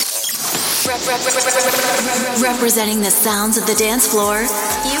Representing the sounds of the dance floor,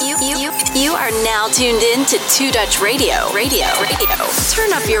 you are now tuned in to 2Dutch Radio.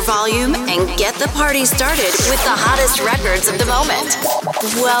 Turn up your volume and get the party started with the hottest records of the moment.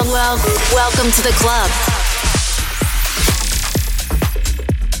 Welcome to the club.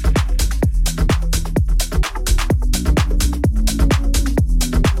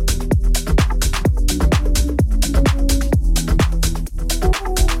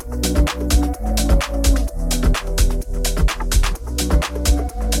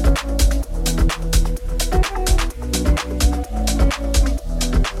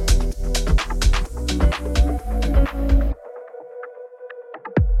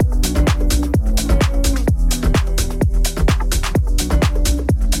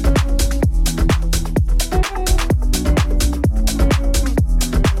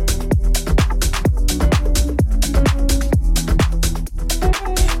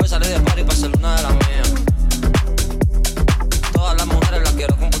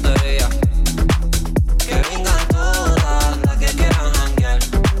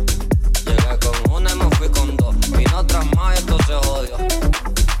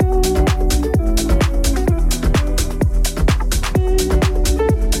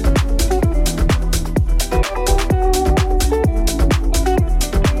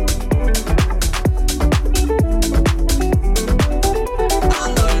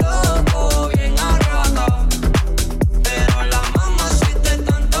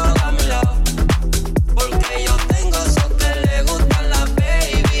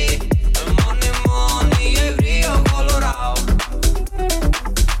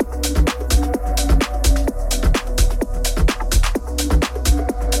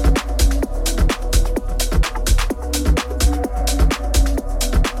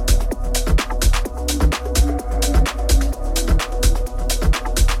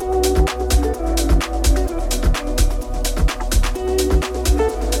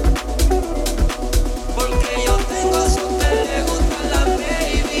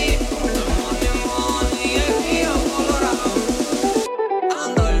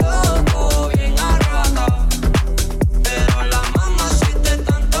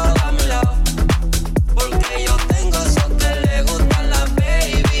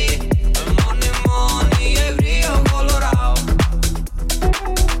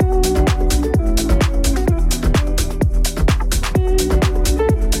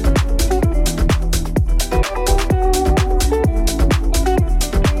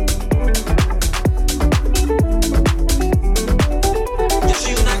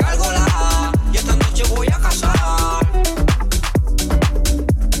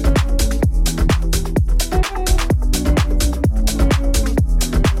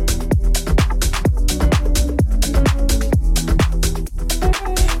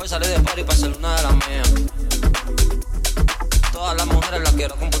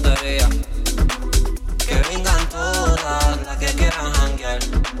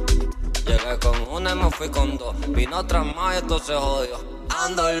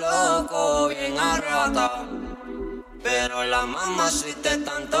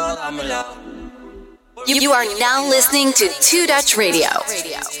 You are now listening to 2Dutch Radio.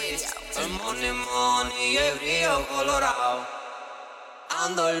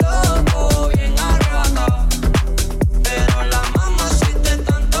 Ando loco, bien arrebatado, pero la mamacita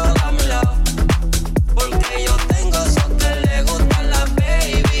está en toda mi lado, porque yo tengo eso que le gusta a la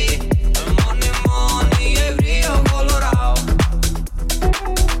baby, el money y el brillo colorado.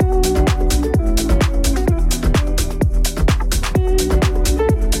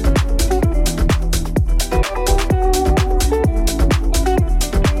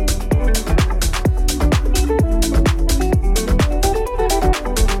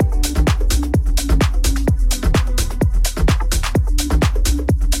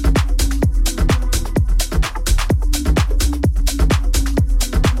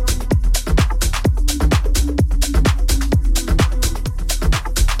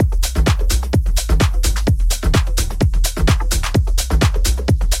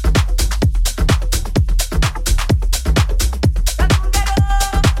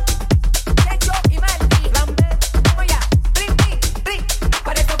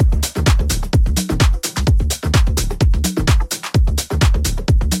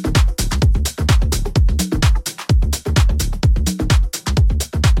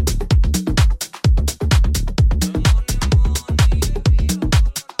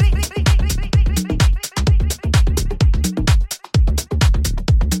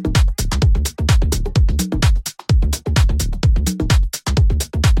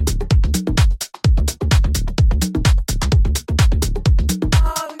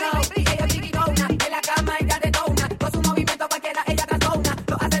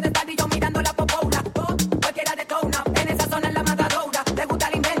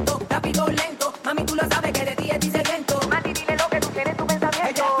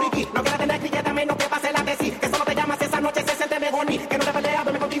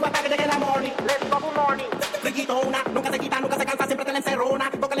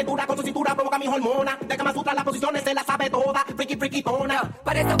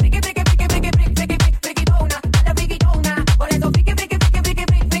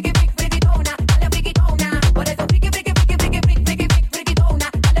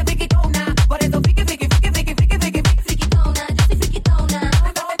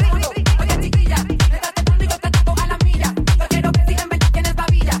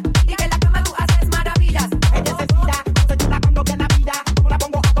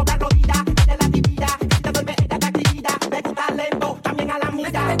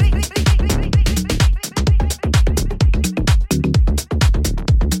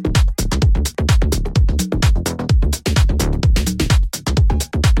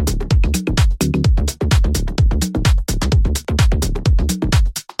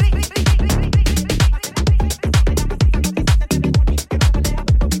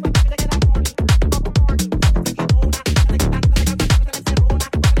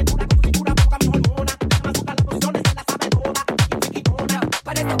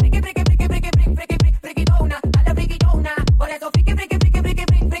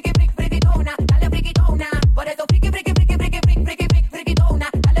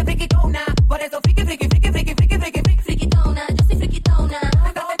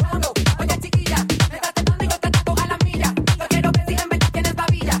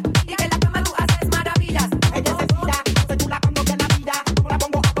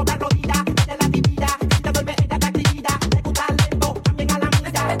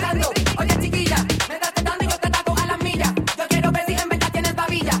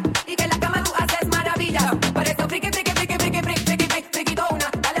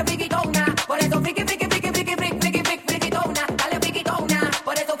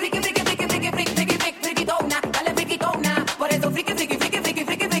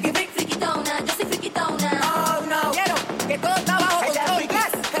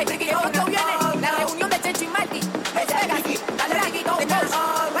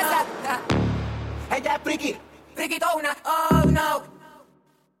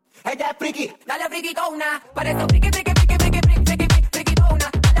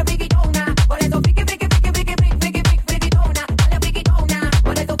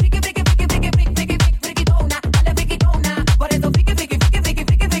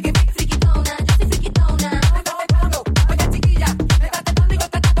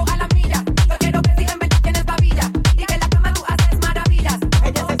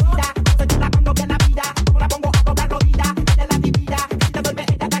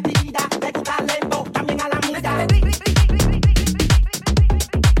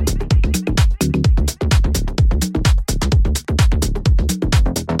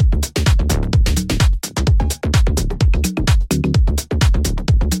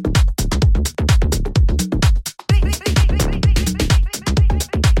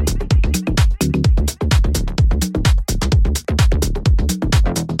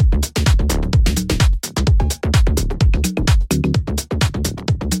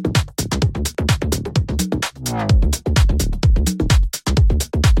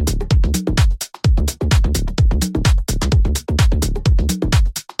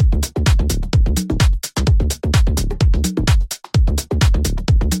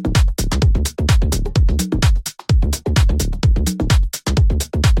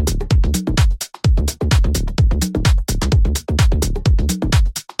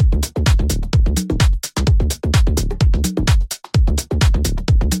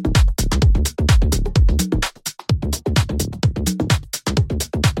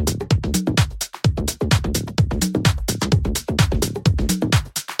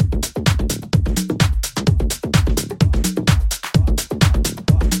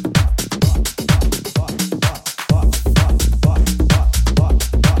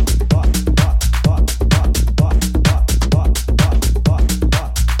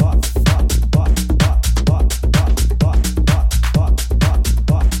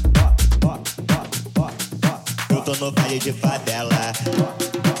 no baile de favela.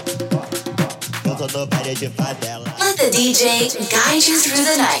 Eu tô no baile de favela. Let the DJ guide you through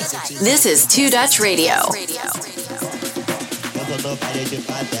the night. This is 2Dutch Radio. Eu tô no baile de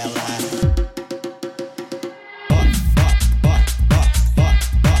favela.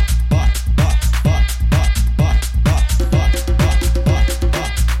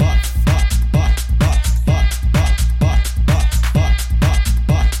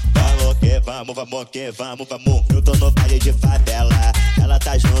 Vamos que vamos. Eu tô no baile de favela. Ela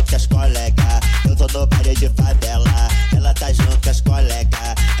tá junto com as colegas. Eu tô no baile de favela. Ela tá junto com as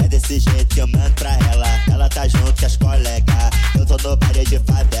colegas. É desse jeito que eu mando pra ela. Ela tá junto com as colegas. Eu tô no baile de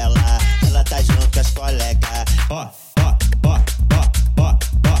favela. Ela tá junto com as colegas. Ó.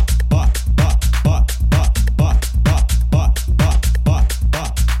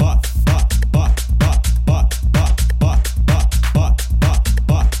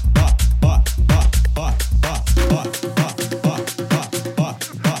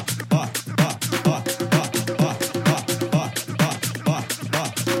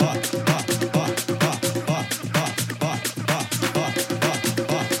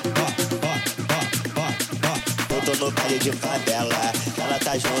 de favela, ela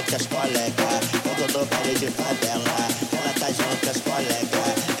tá junto com as colegas. Eu tô no baile de favela, ela tá junto com as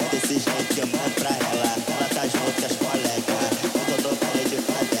colegas. É desse jeito que eu mando pra ela, ela tá junto com as colegas. Eu tô no baile de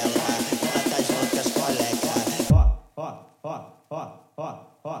favela, ela tá junto com as colegas.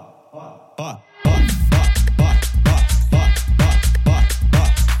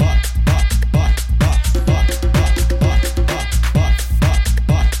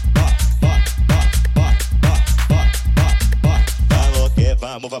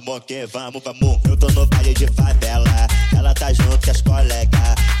 Vamos que vamos. Eu tô no baile de favela, ela tá junto com as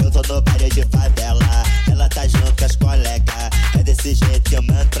colegas. Eu tô no baile de favela, ela tá junto com as colegas. É desse jeito que eu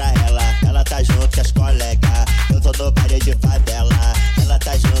mando pra ela, ela tá junto com as colegas. Eu tô no baile de favela, ela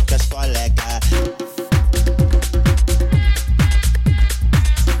tá junto com as colegas.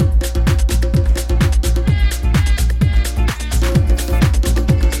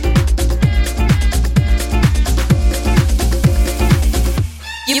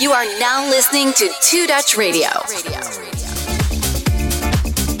 You are now listening to 2Dutch Radio.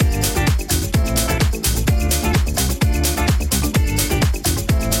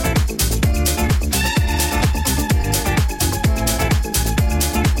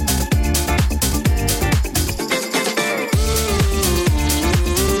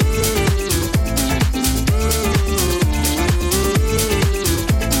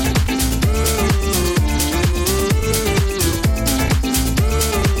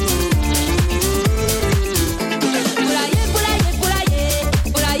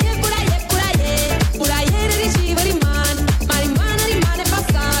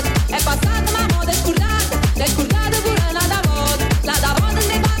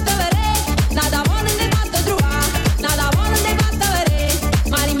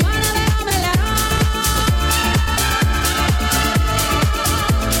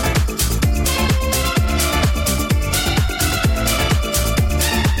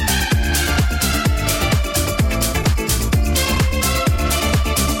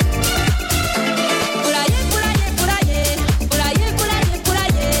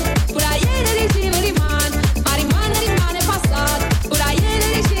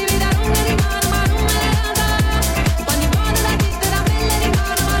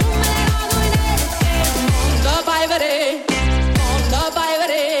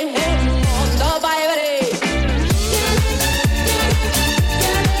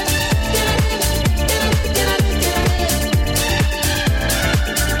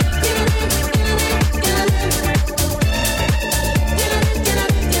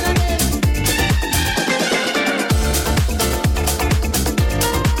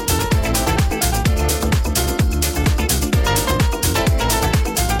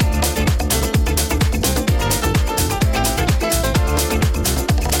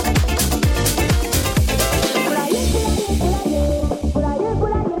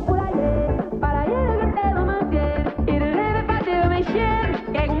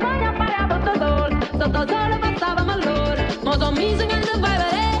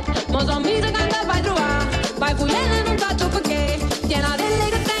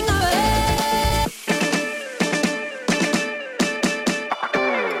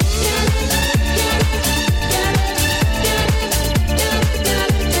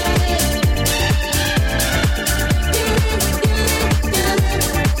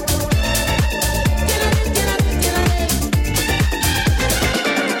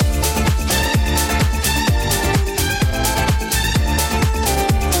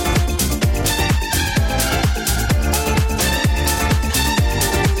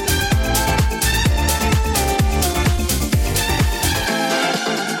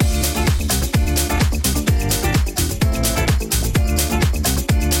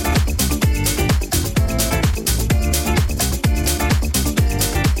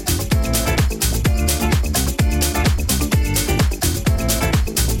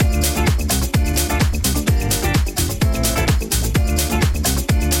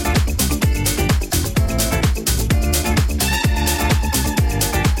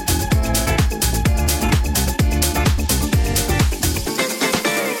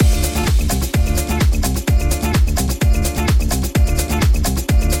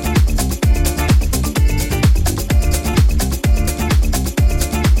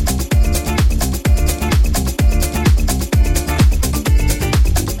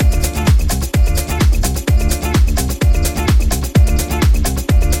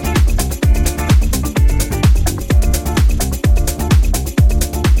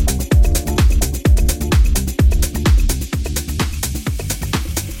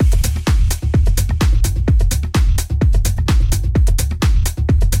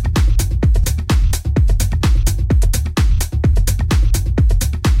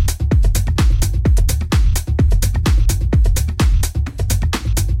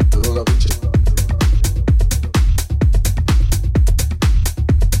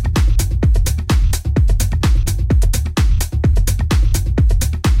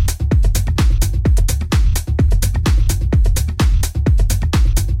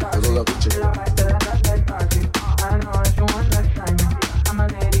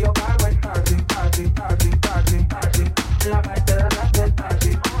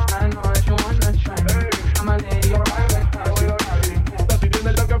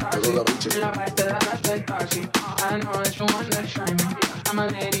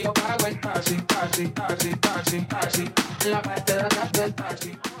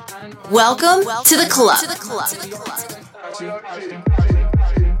 Welcome to the club.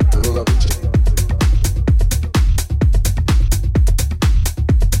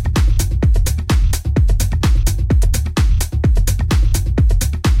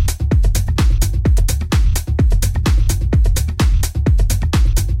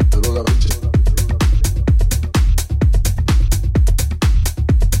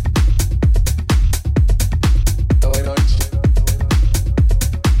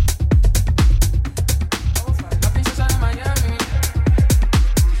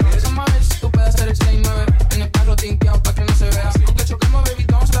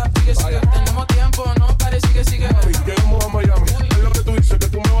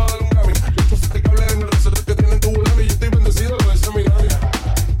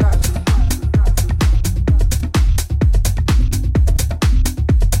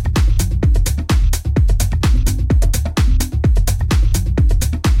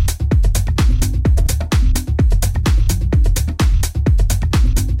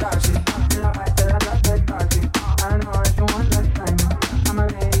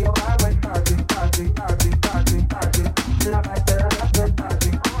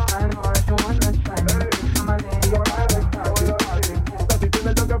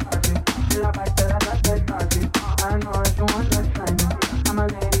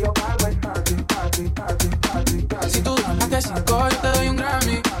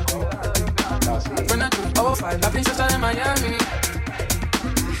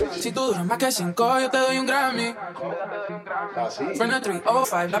 Yo te doy un Grammy. From the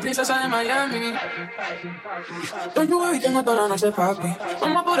 305, la princesa de Miami. Don't you worry, tengo toda la noche papi.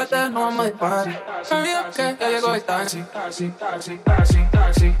 Vamos por no vamos a disparar. Sabía que ya llegó el taxi. Un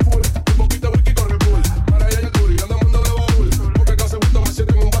poquito whisky con el pool. Para ella y el turi, anda mandando de baúl. Porque casi gusto me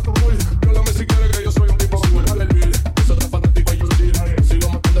siento en un backroom. Yo la me si quiere que yo soy un tipo cool. Dale el bill, es otra fanática y un deal. Sigo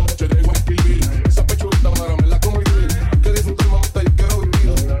matando mucho de igual que el bill. Esa pechulita mala me la como el grill. Que disfrutar mamita, yo quiero vivir.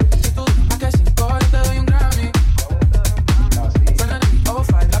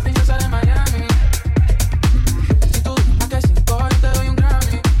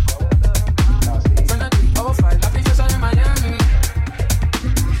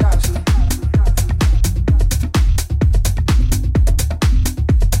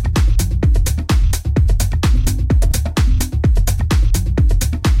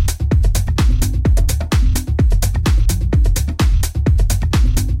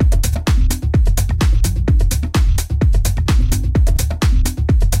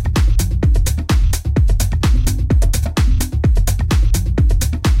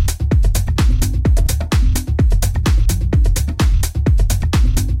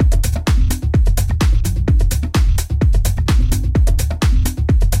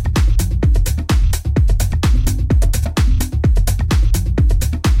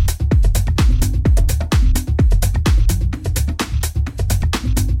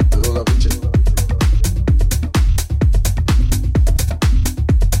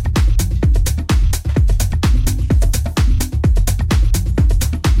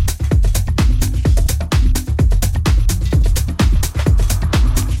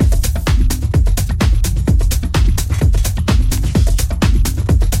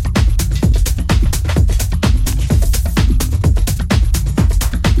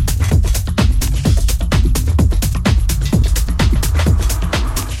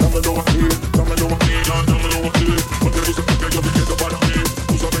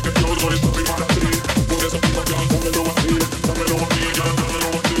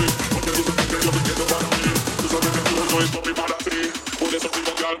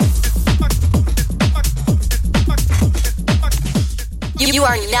 You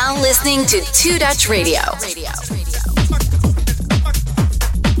are now listening to 2Dutch Radio.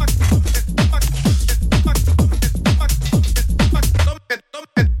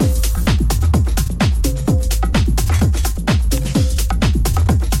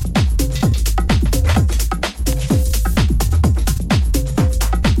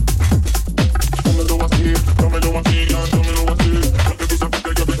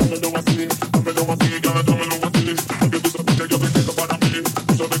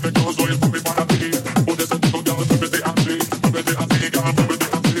 Por eso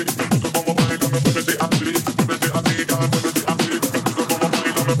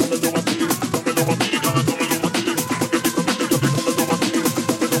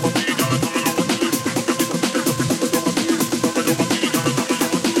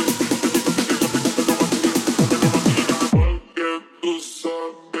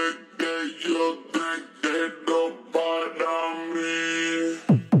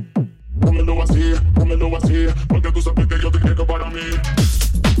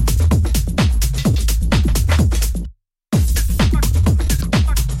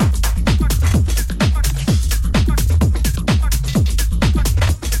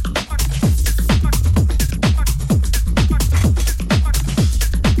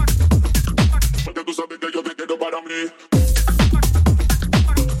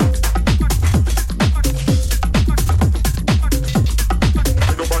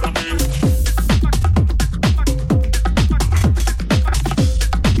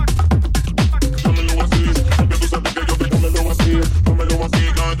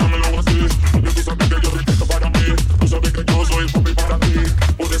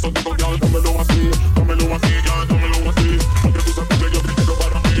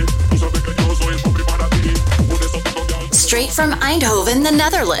From Eindhoven, the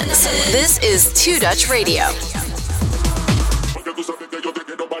Netherlands. This is 2Dutch Radio.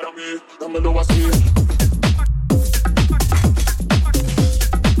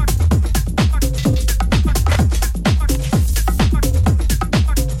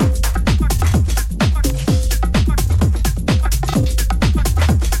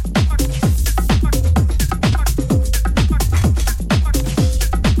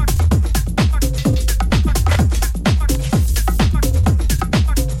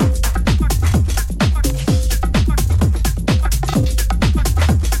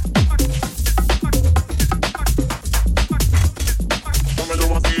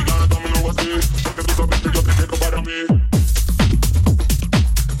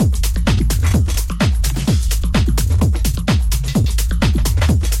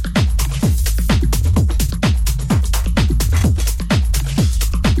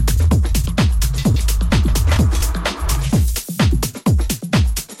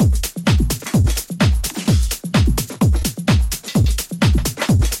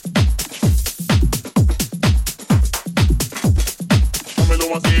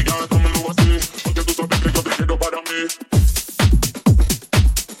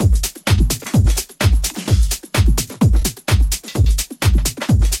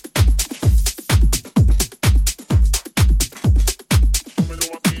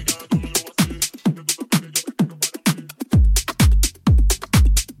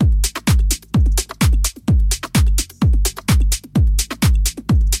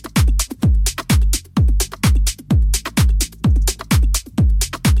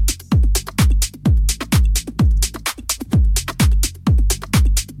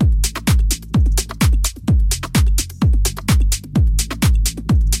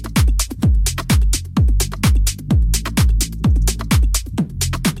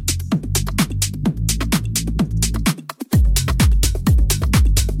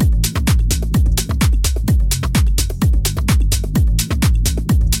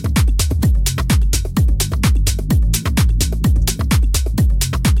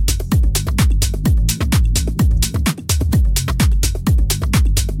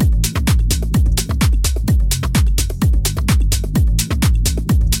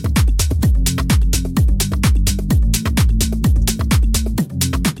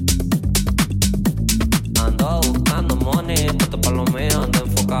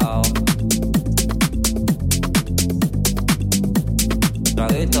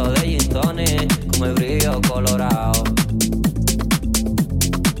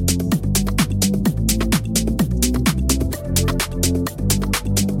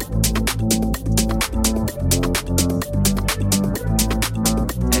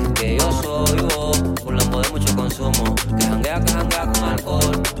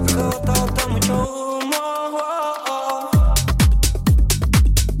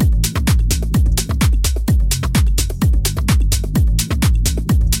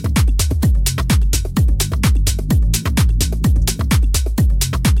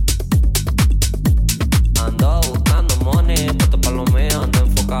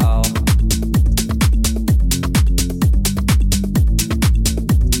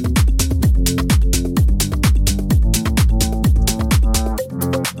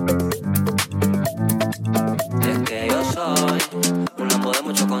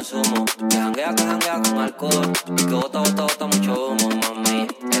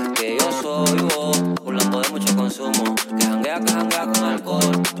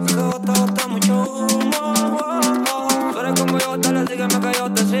 Sígueme que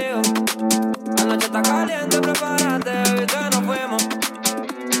yo te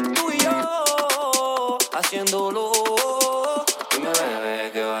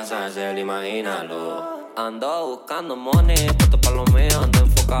Ando buscando money, puesto pa' lo mío, ando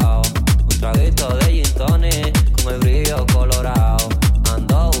enfocado. Un traguito de gin tonic, con el brillo colorado.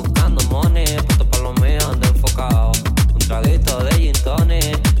 Ando buscando money, puesto pa' lo mío, ando enfocado. Un traguito de gin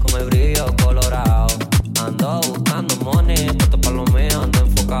tonic, con el brillo colorado. Ando buscando money, puesto pa' lo mío, ando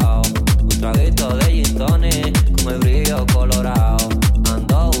enfocado. Un traguito de gin tonic, con el brillo colorado.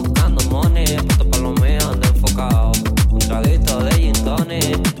 Ando buscando money, puesto pa' lo mío, ando enfocado. Un traguito de gin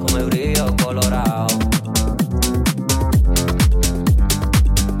tonic, con el brillo colorado.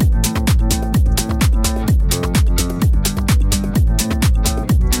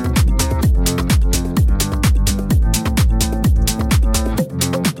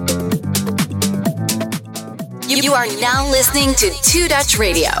 You are now listening to 2Dutch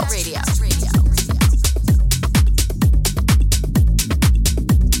Radio.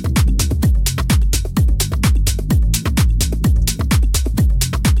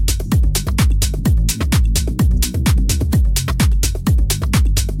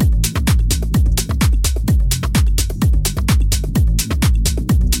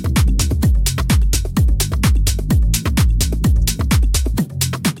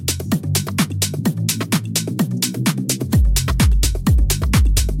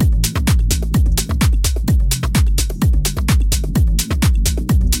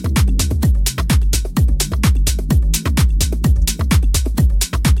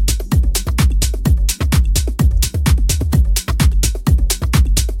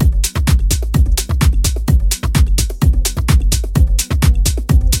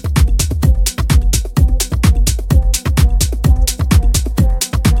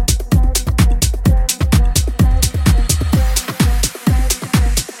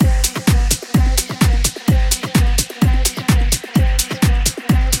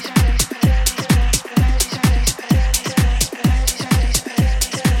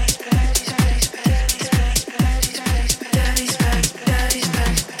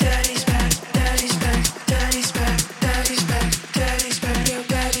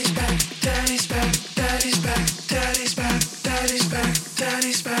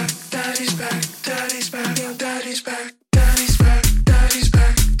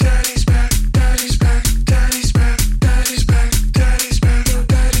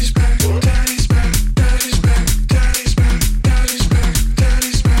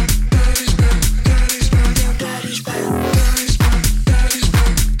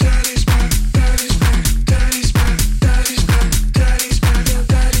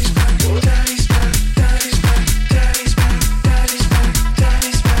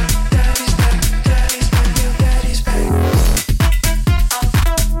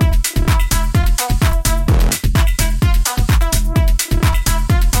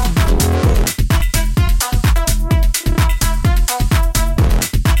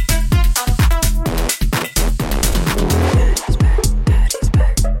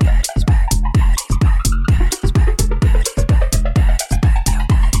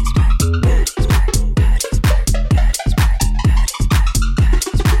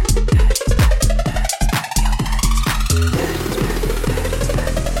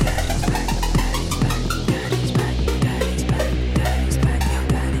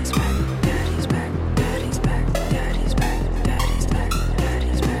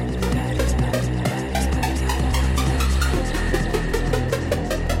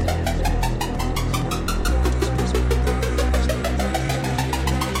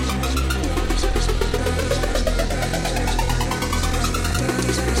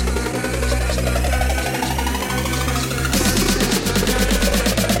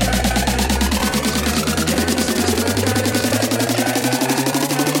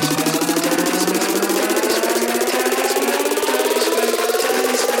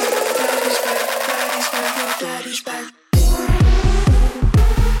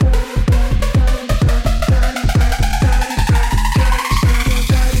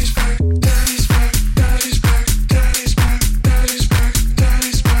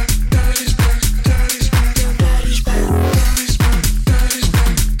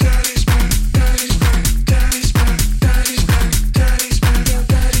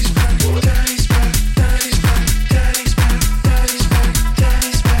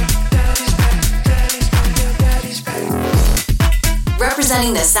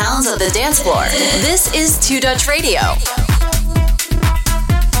 Representing the sounds of the dance floor. This is 2Dutch Radio.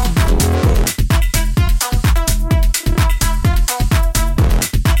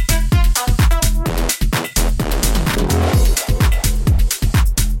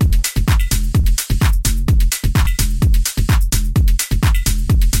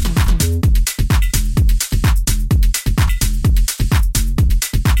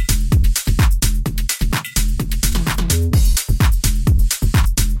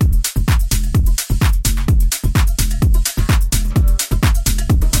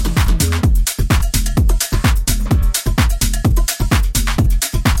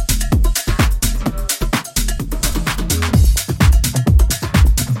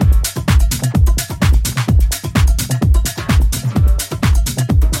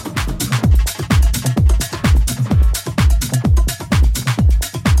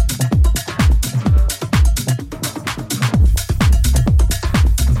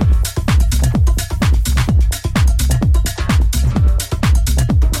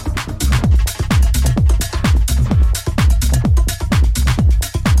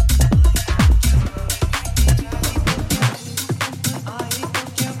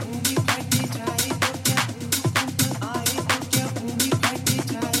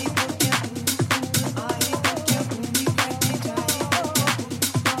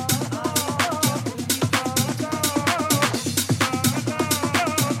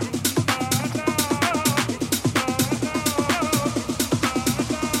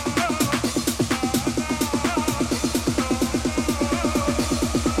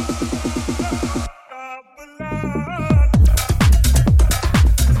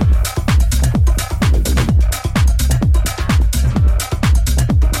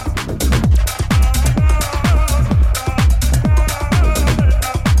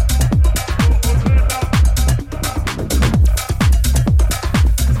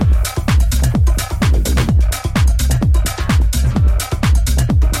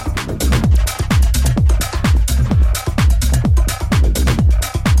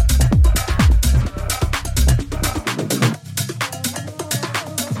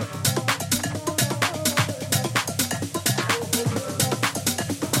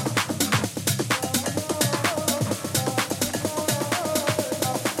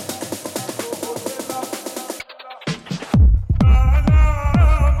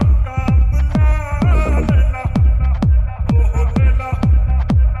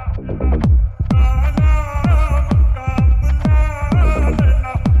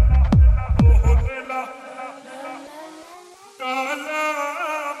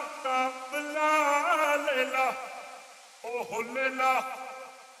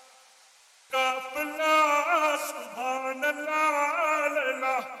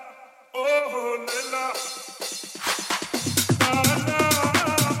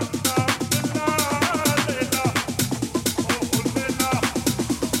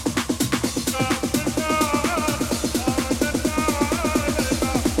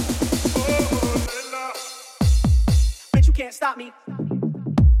 Stop me.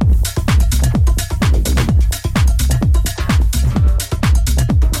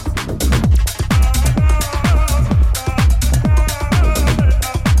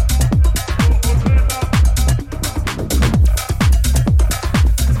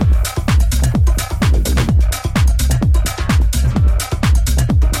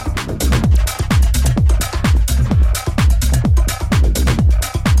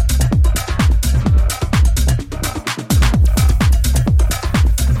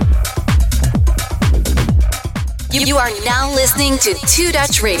 You are now listening to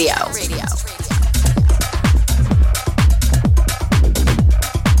 2Dutch Radio.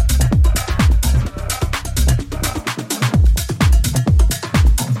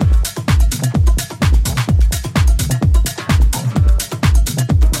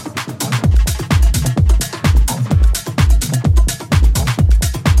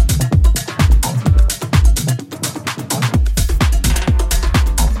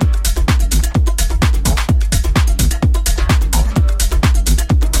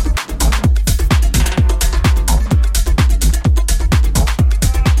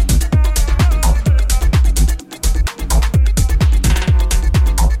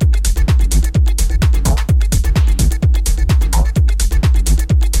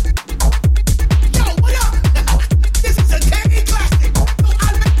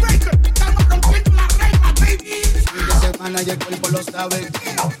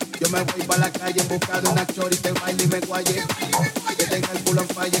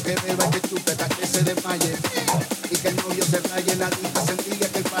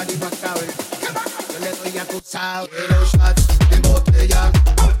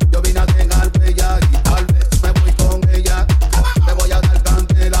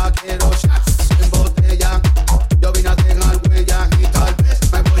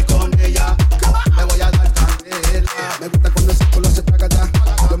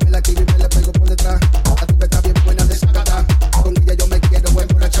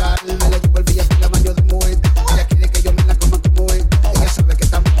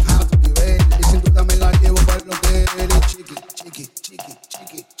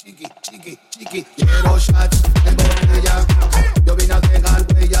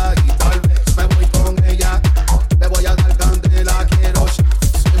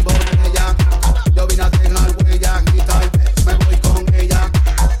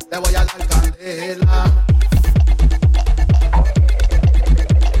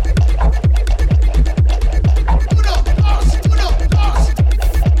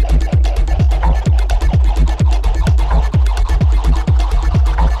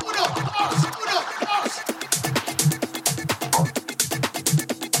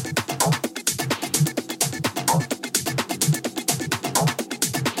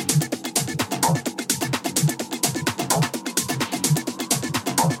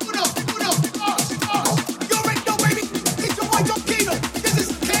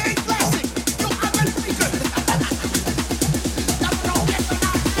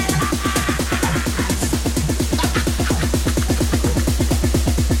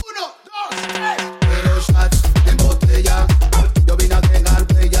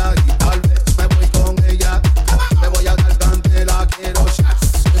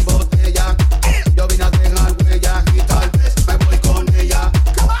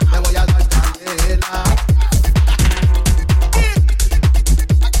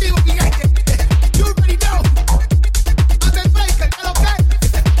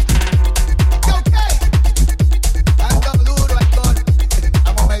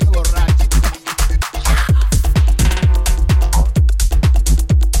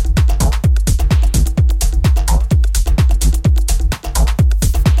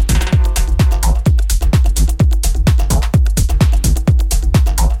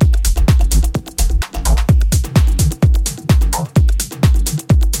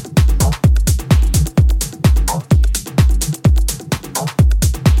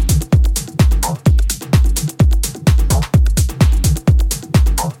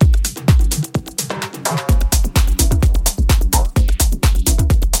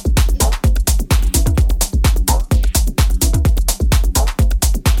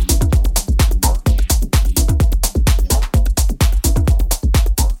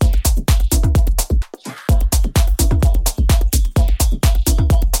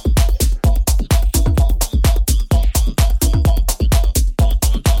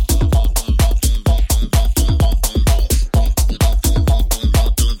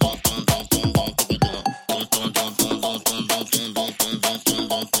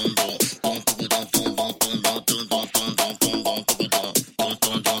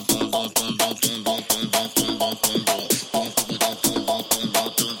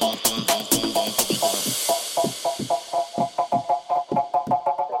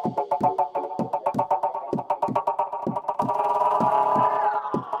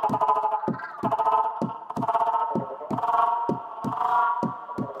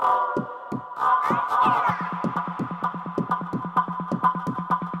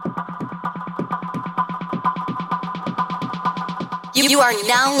 You are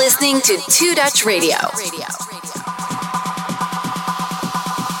now listening to 2Dutch Radio.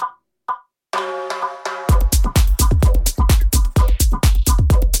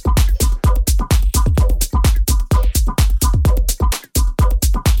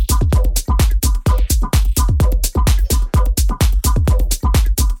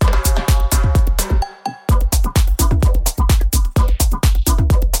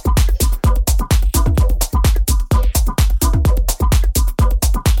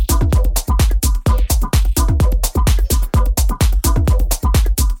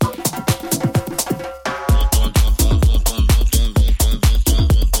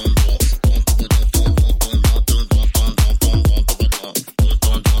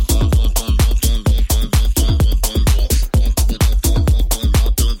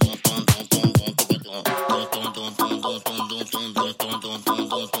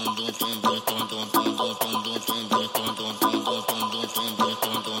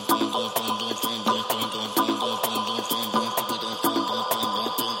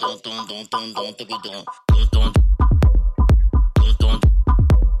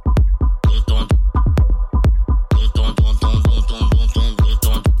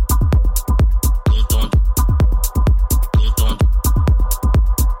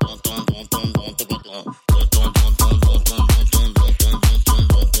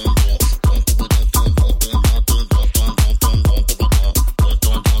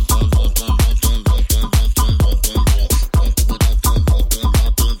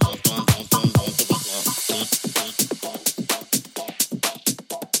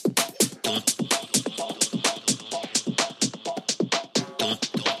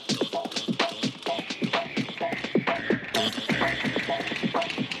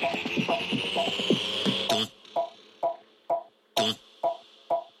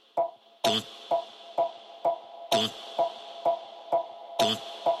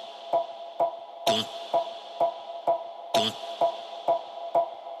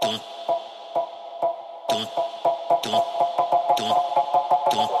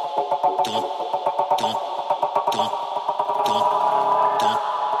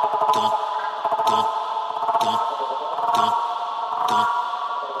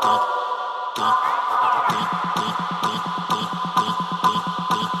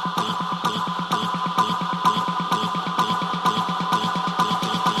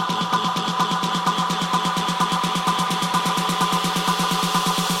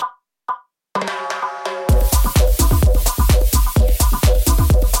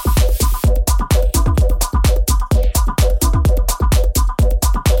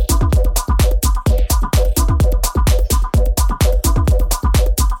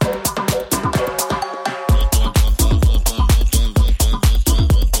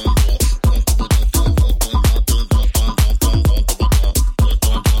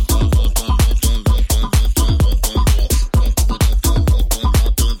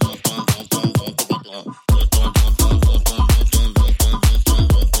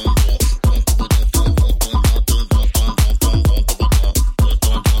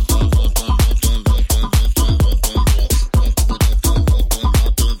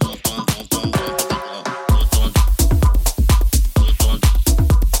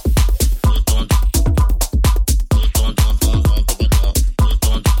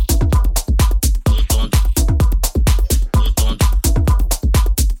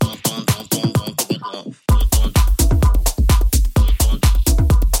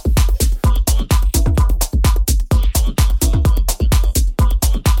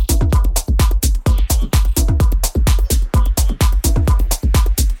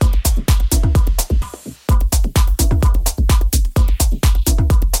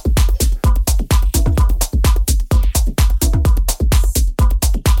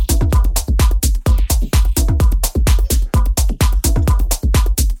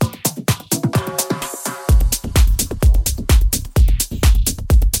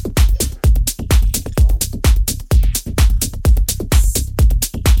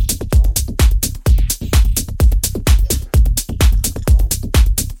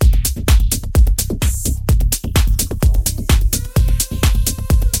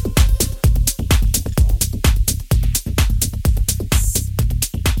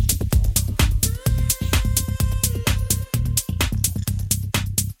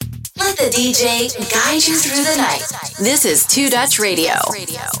 The DJ guide you through the night. This is 2Dutch Radio.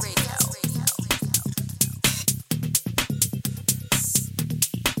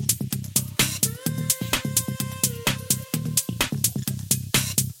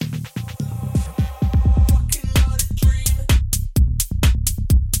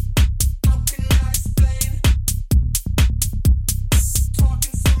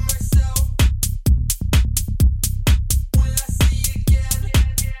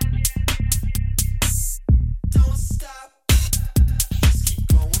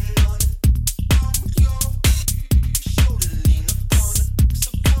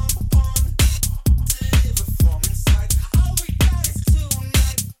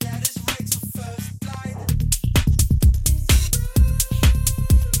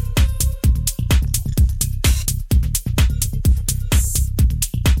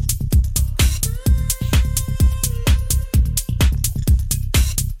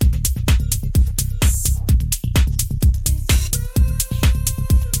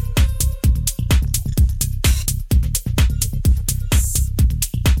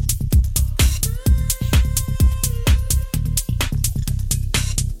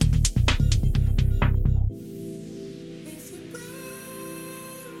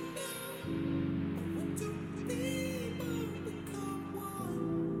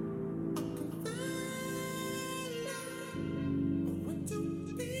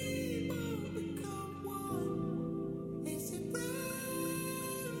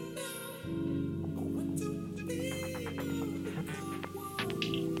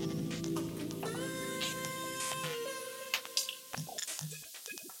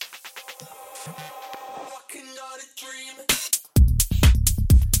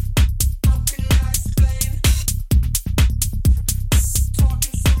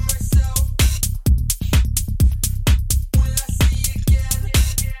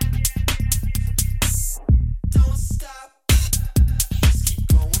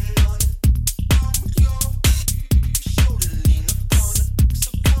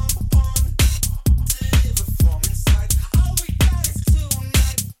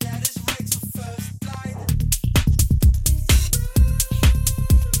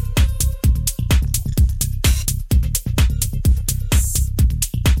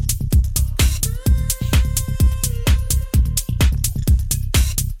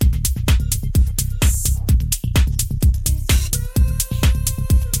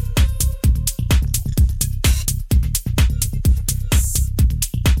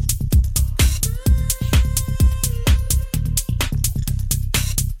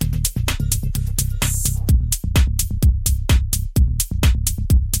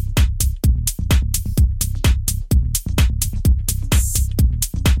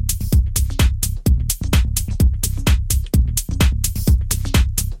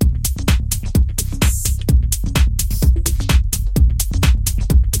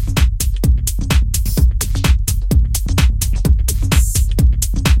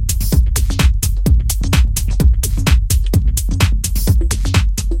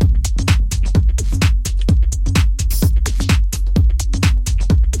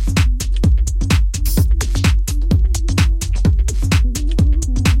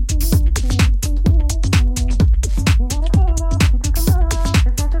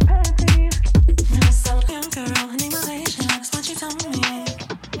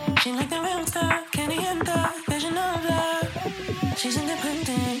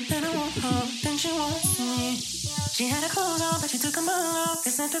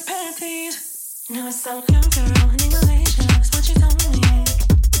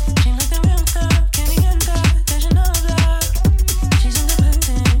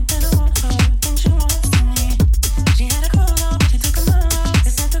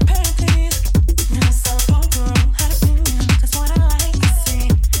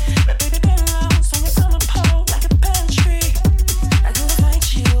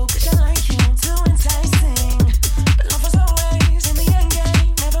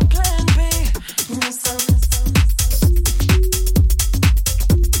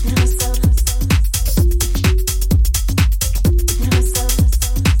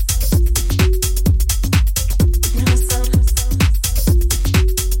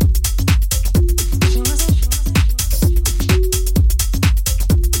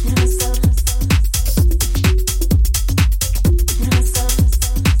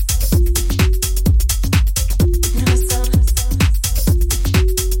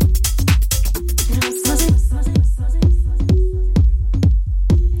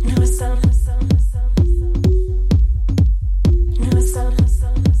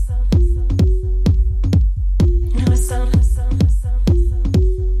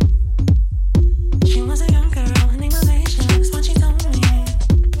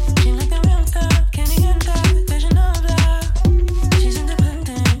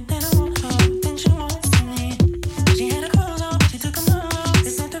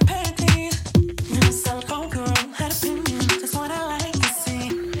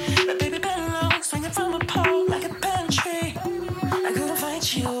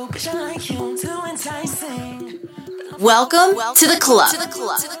 Welcome to the club.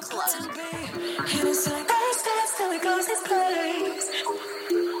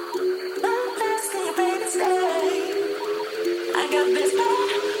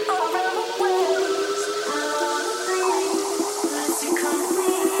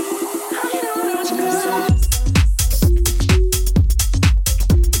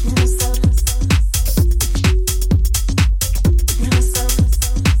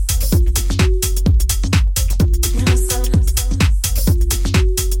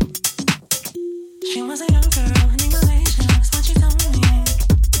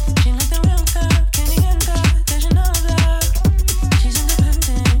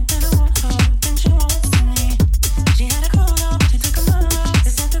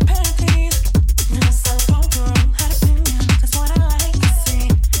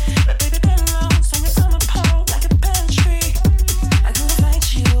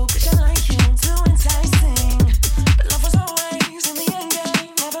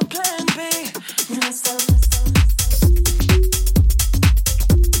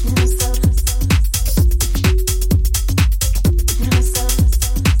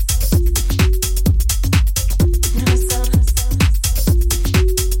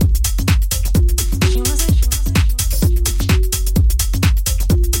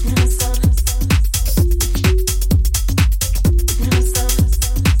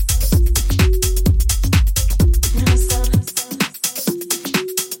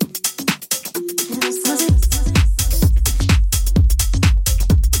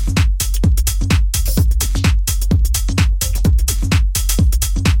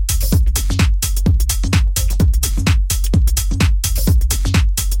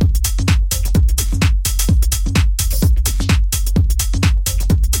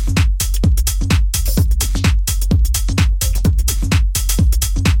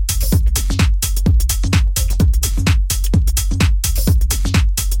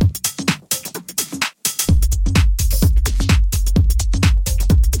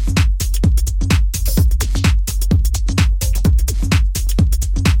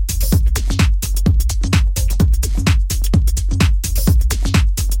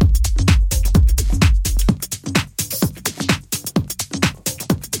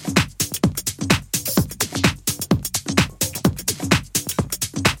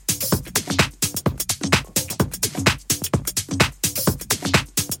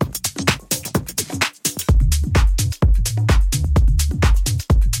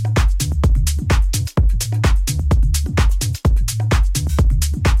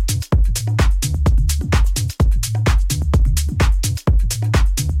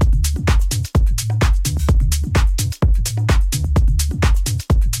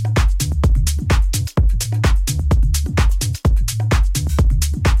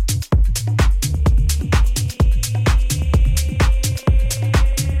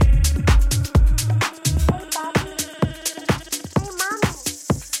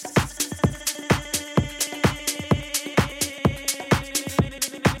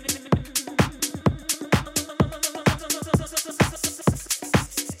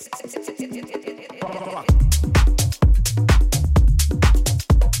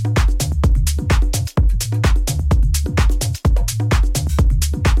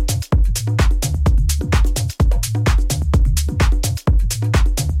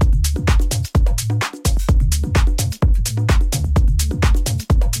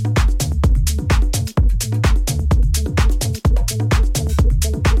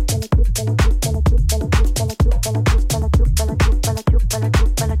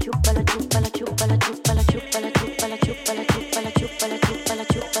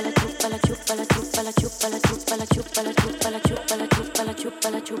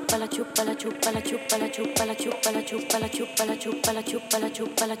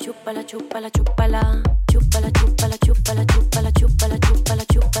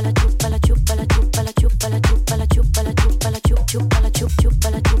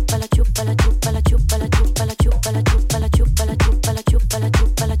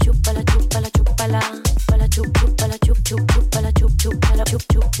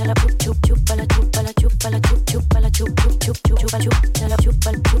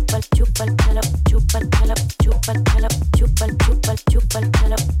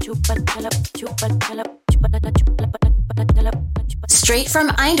 Straight from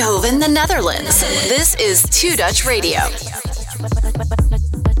Eindhoven, the Netherlands, this is 2Dutch Radio.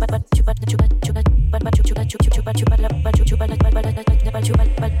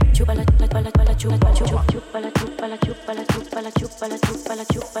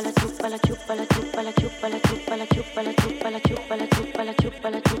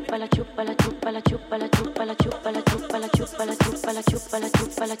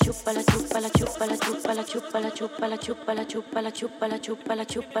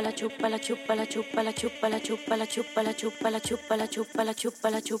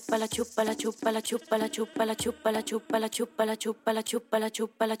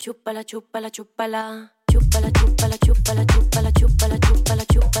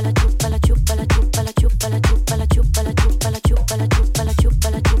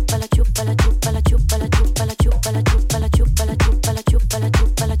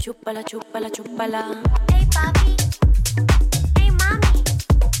 Hey papi, hey mami.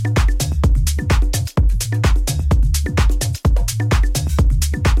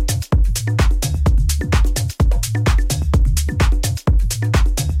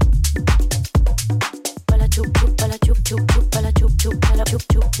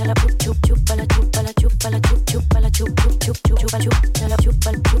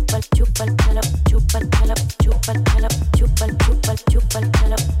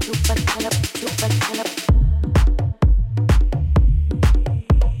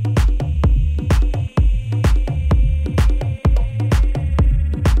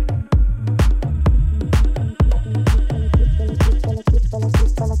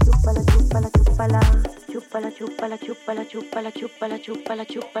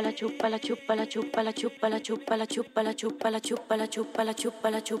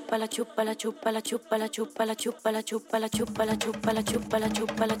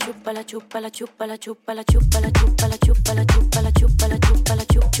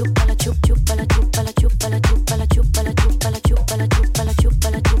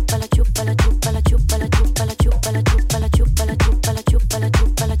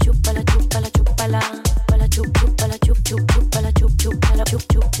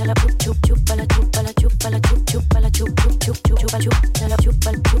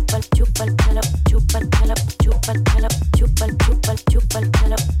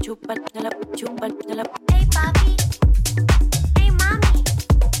 Hey papi, hey mami.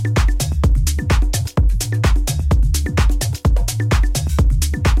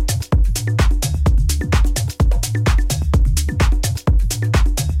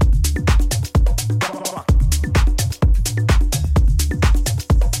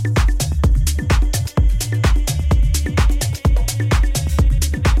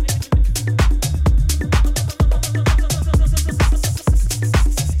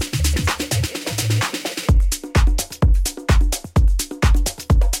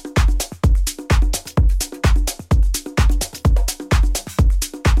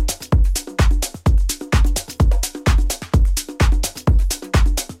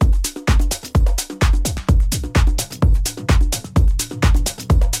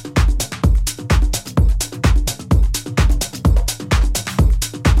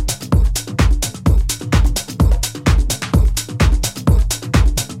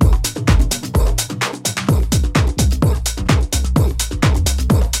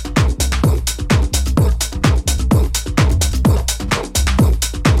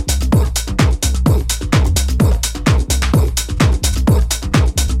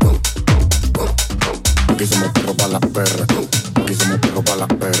 perras. Aquí somos perros para las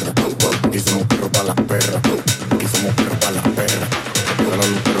perras. Aquí somos perros para las perras. Aquí somos perros para las perras. Póngalo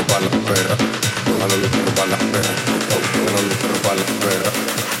los perros para las perras. Póngalo los perros para las perras. Póngalo los perros para las perras.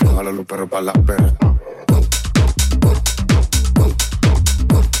 Póngalo los perros para las perras.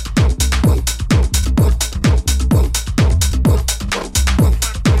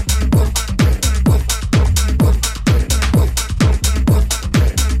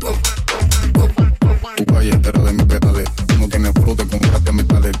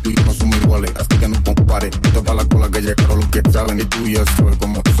 Saben y tú ya sabes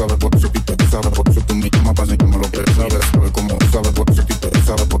cómo tú sabes por eso tú sabes por eso tú me llamas para enseñarme lo que sabes. Sabes cómo tú sabes por eso tú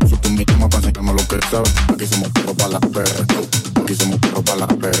sabes por eso tú me llamas para enseñarme lo que sabes. Aquí somos perros para las perras. Aquí somos perros para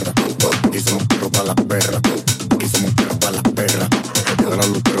las perras. Aquí somos perros para las perras. Aquí somos perros para las perras. Quédalo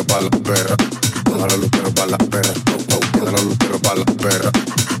los perros para las perras. Quédalo los perros para las perras. Quédalo los perros para las perras.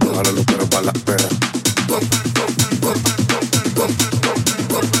 Quédalo los perros para las perras.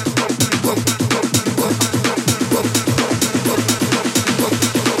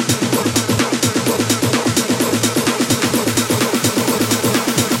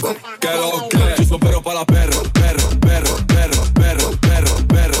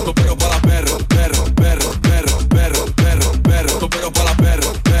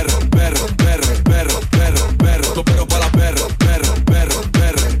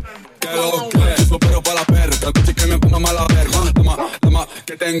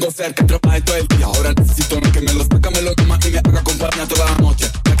 Tengo cerca, trabajo todo el día. Ahora necesito uno que me lo saca, me lo toma y me haga compañía toda la noche.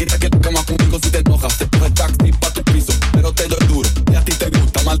 Aquí te quedas cama conmigo si te enojas. Te coge el taxi pa' tu piso, pero te doy duro. Y a ti te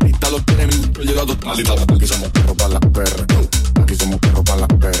gusta, maldita, lo quiere mi yo he llegado maldita. Aquí somos perros para las perras. Aquí somos perros para las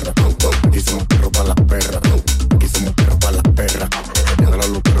perras. Aquí somos perros para las perras. Aquí somos perros para las perras. Quédalo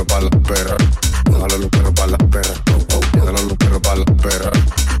los perros para las perras. Quédalo los perros para las perras. Quédalo los perros para las perras.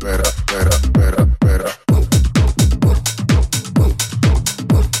 Perra, perra, perra, perra.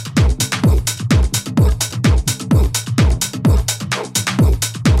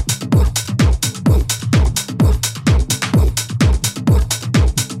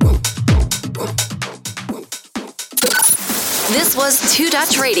 This was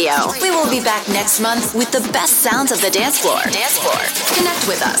 2Dutch Radio. We will be back next month with the best sounds of the dance floor. Connect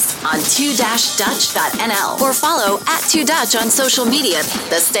with us on 2-dutch.nl or follow at 2Dutch on social media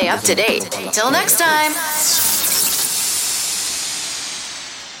to stay up to date. Till next time.